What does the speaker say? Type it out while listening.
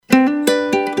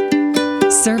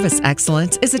Service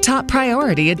excellence is a top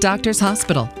priority at Doctors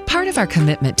Hospital. Part of our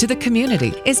commitment to the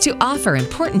community is to offer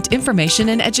important information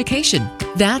and education.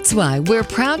 That's why we're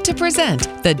proud to present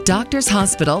the Doctors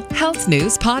Hospital Health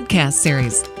News Podcast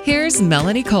Series. Here's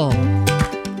Melanie Cole.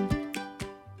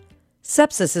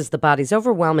 Sepsis is the body's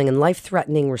overwhelming and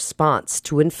life-threatening response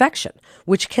to infection,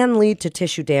 which can lead to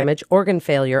tissue damage, organ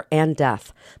failure, and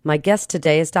death. My guest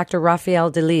today is Dr.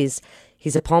 Rafael Deliz.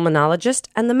 He's a pulmonologist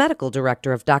and the medical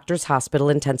director of Doctors Hospital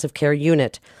Intensive Care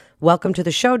Unit. Welcome to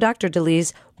the show, Dr.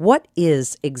 Deliz. What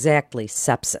is exactly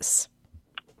sepsis?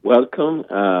 Welcome.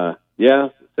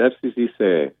 Sepsis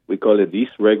is we call it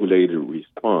dysregulated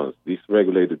response.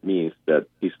 Dysregulated means that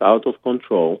it's out of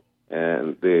control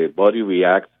and the body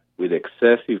reacts with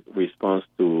excessive response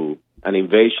to an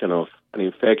invasion of an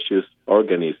infectious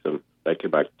organism like a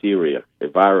bacteria, a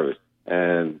virus,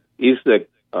 and is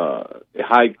a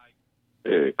high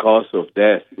cause of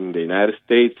death in the United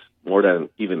States, more than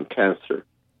even cancer.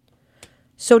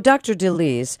 So, Dr.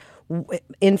 Deliz,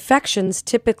 infections,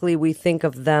 typically we think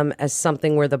of them as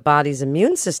something where the body's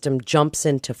immune system jumps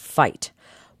in to fight.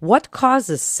 What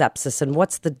causes sepsis, and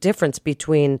what's the difference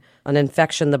between an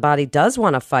infection the body does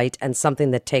want to fight and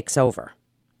something that takes over?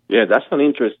 Yeah, that's an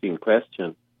interesting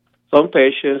question. Some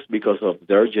patients, because of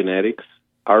their genetics,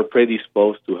 are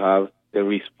predisposed to have a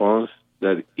response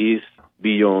that is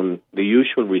beyond the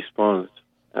usual response.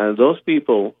 And those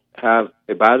people have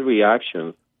a bad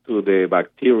reaction to the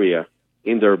bacteria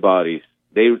in their bodies.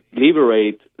 They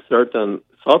liberate certain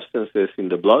substances in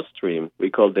the bloodstream. We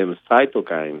call them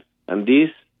cytokines. And these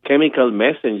chemical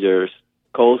messengers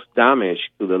cause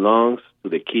damage to the lungs, to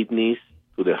the kidneys,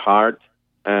 to the heart,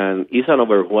 and it's an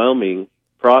overwhelming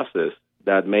process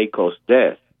that may cause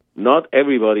death. Not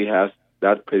everybody has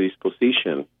that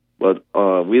predisposition, but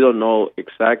we don't know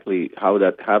exactly how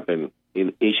that happened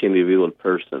in each individual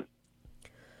person.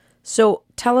 So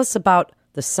tell us about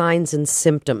the signs and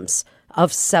symptoms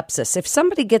of sepsis. If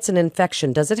somebody gets an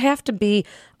infection, does it have to be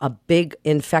a big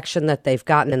infection that they've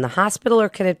gotten in the hospital, or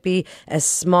can it be as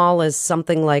small as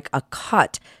something like a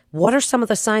cut? What are some of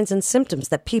the signs and symptoms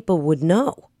that people would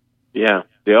know? Yeah,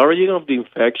 the origin of the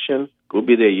infection could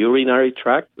be the urinary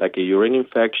tract, like a urine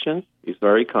infection. It's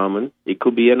very common. It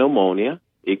could be a pneumonia.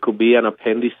 It could be an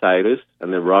appendicitis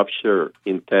and a ruptured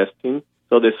intestine.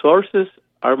 So the sources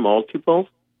are multiple.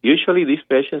 Usually these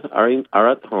patients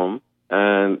are at home,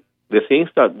 and the things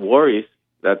that worries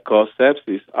that cause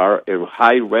sepsis are a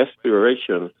high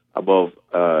respiration above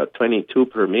 22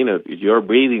 per minute. If you're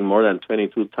breathing more than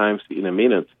 22 times in a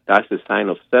minute, that's a sign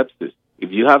of sepsis. If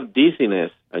you have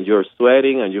dizziness and you're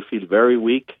sweating and you feel very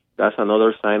weak, that's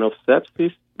another sign of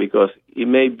sepsis, because it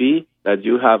may be that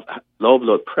you have low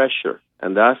blood pressure,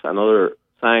 and that's another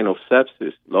sign of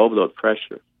sepsis, low blood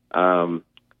pressure.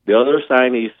 The other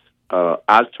sign is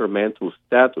altered mental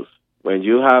status. When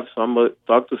you have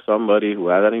talk to somebody who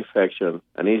had an infection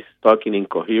and is talking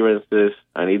incoherences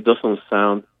and it doesn't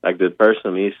sound like the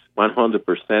person is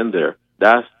 100% there,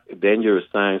 that's a dangerous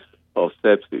sign of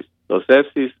sepsis. So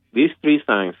sepsis, these three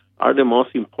signs are the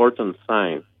most important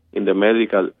signs in the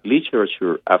medical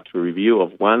literature after review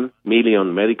of 1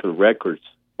 million medical records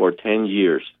for 10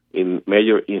 years in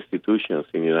major institutions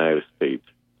in the United States.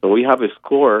 So we have a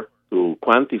score to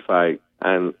quantify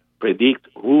and predict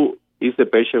who is the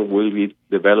patient will be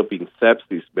developing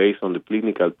sepsis based on the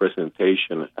clinical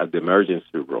presentation at the emergency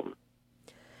room.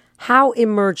 How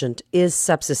emergent is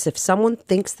sepsis if someone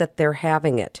thinks that they're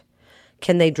having it?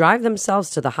 Can they drive themselves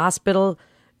to the hospital?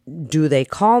 Do they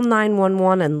call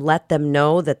 911 and let them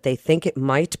know that they think it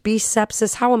might be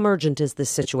sepsis? How emergent is this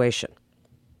situation?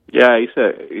 Yeah,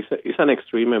 it's an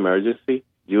extreme emergency.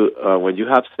 When you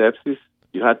have sepsis,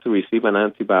 you have to receive an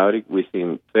antibiotic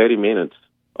within 30 minutes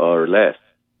or less.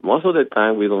 Most of the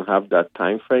time, we don't have that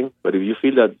time frame. But if you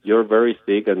feel that you're very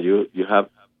sick and you have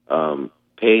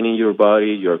pain in your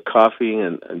body, you're coughing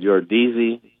and you're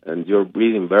dizzy and you're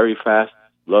breathing very fast,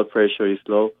 blood pressure is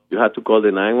low, you have to call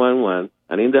the 911.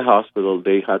 And in the hospital,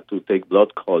 they have to take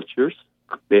blood cultures.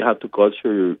 They have to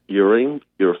culture your urine,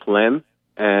 your phlegm,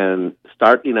 and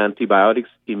start in antibiotics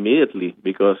immediately,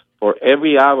 because for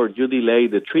every hour you delay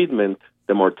the treatment,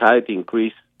 the mortality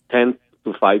increases 10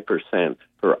 to 5%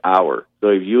 per hour. So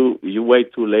if you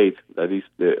wait too late, that is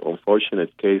the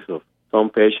unfortunate case of some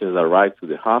patients that arrive to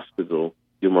the hospital,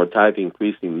 your mortality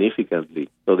increases significantly.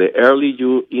 So the early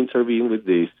you intervene with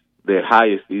this, the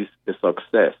highest is the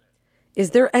success.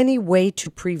 Is there any way to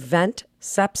prevent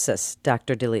sepsis,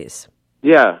 Dr. Deliz?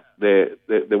 Yeah, the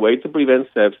way to prevent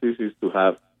sepsis is to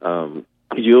have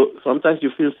sometimes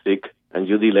you feel sick and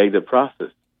you delay the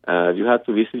process. You have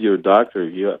to visit your doctor.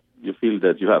 You feel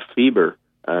that you have fever,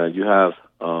 you have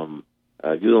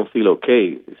you don't feel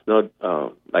okay. It's not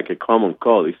like a common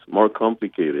cold. It's more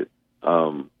complicated.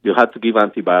 You have to give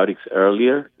antibiotics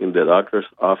earlier in the doctor's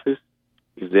office.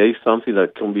 If there is something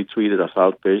that can be treated as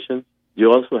outpatient,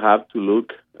 you also have to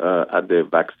look at the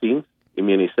vaccines,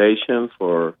 immunization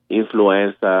for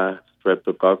influenza,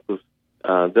 streptococcus.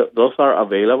 Those are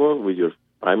available with your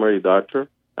primary doctor.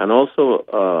 And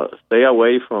also stay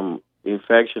away from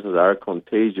infections that are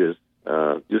contagious.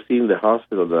 You see in the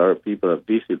hospital there are people that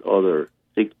visit other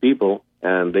sick people,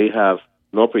 and they have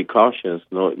no precautions,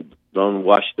 don't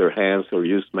wash their hands or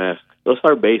use masks. Those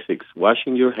are basics.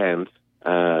 Washing your hands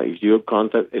if you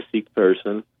contact a sick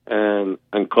person, and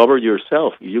cover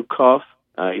yourself. If you cough,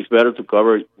 it's better to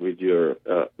cover with your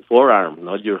forearm,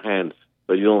 not your hands,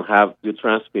 so you don't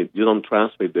transmit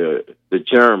the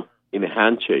germ in a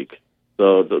handshake.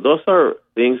 So those are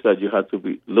things that you have to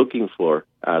be looking for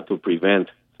to prevent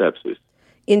sepsis.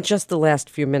 In just the last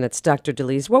few minutes, Dr.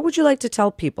 DeLise, what would you like to tell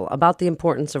people about the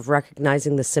importance of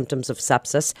recognizing the symptoms of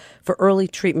sepsis for early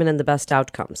treatment and the best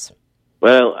outcomes?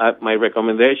 Well, my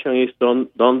recommendation is don't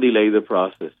delay the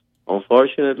process.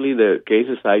 Unfortunately, the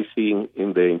cases I see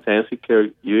in the intensive care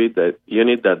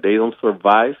unit that they don't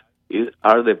survive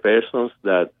are the persons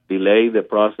that delay the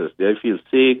process. They feel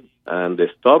sick, and the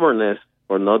stubbornness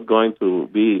for not going to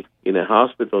be in a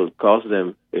hospital cause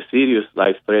them a serious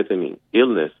life-threatening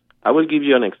illness. I will give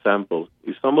you an example.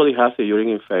 If somebody has a urine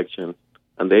infection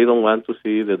and they don't want to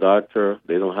see the doctor,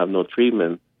 they don't have no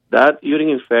treatment, that urine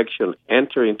infection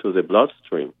enters into the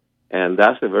bloodstream, and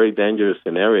that's a very dangerous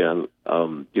scenario.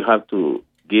 And you have to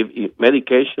give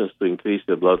medications to increase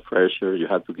the blood pressure. You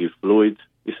have to give fluids.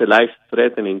 It's a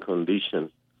life-threatening condition.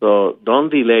 So don't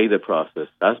delay the process.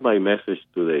 That's my message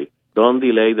today. Don't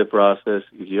delay the process.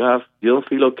 If you don't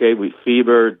feel okay with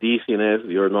fever, dizziness,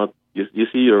 you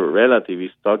see your relative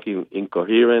is talking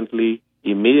incoherently,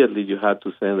 immediately you have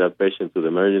to send that patient to the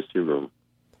emergency room.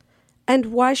 And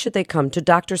why should they come to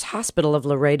Doctors Hospital of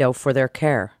Laredo for their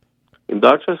care? In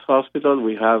Doctors Hospital,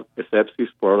 we have a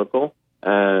sepsis protocol,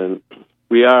 and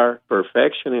we are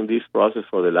perfecting this process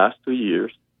for the last 2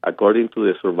 years, according to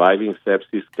the Surviving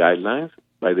Sepsis Guidelines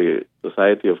by the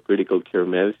Society of Critical Care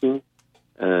Medicine.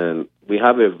 And we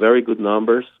have a very good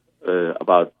numbers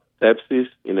about sepsis.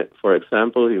 For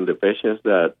example, in the patients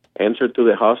that enter to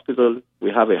the hospital,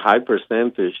 we have a high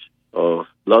percentage of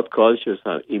blood cultures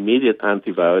and immediate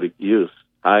antibiotic use,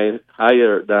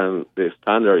 higher than the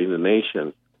standard in the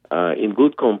nation, in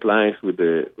good compliance with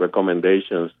the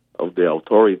recommendations of the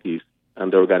authorities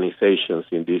and the organizations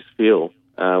in this field.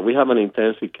 We have an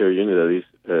intensive care unit that is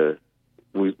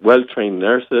with well-trained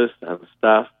nurses and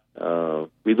staff.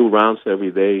 We do rounds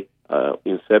every day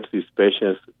in sepsis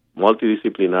patients,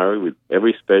 multidisciplinary with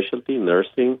every specialty,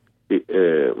 nursing,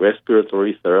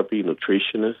 respiratory therapy,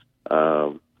 nutritionist,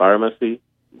 pharmacy,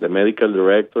 the medical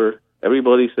director.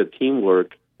 Everybody's a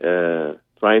teamwork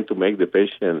trying to make the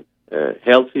patient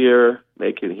healthier,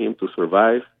 making him to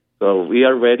survive. So we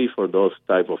are ready for those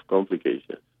type of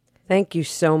complications. Thank you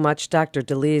so much, Dr.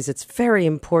 DeLise. It's very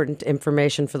important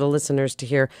information for the listeners to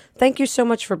hear. Thank you so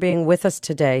much for being with us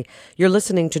today. You're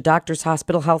listening to Doctors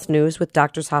Hospital Health News with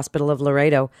Doctors Hospital of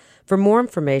Laredo. For more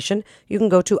information, you can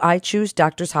go to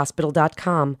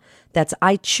iChooseDoctorsHospital.com. That's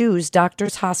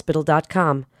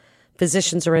iChooseDoctorsHospital.com.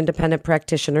 Physicians are independent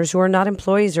practitioners who are not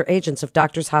employees or agents of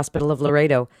Doctors Hospital of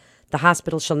Laredo. The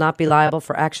hospital shall not be liable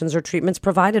for actions or treatments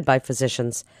provided by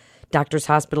physicians. Doctors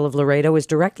Hospital of Laredo is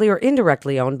directly or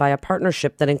indirectly owned by a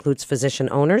partnership that includes physician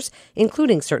owners,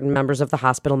 including certain members of the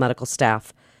hospital medical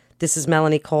staff. This is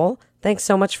Melanie Cole. Thanks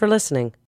so much for listening.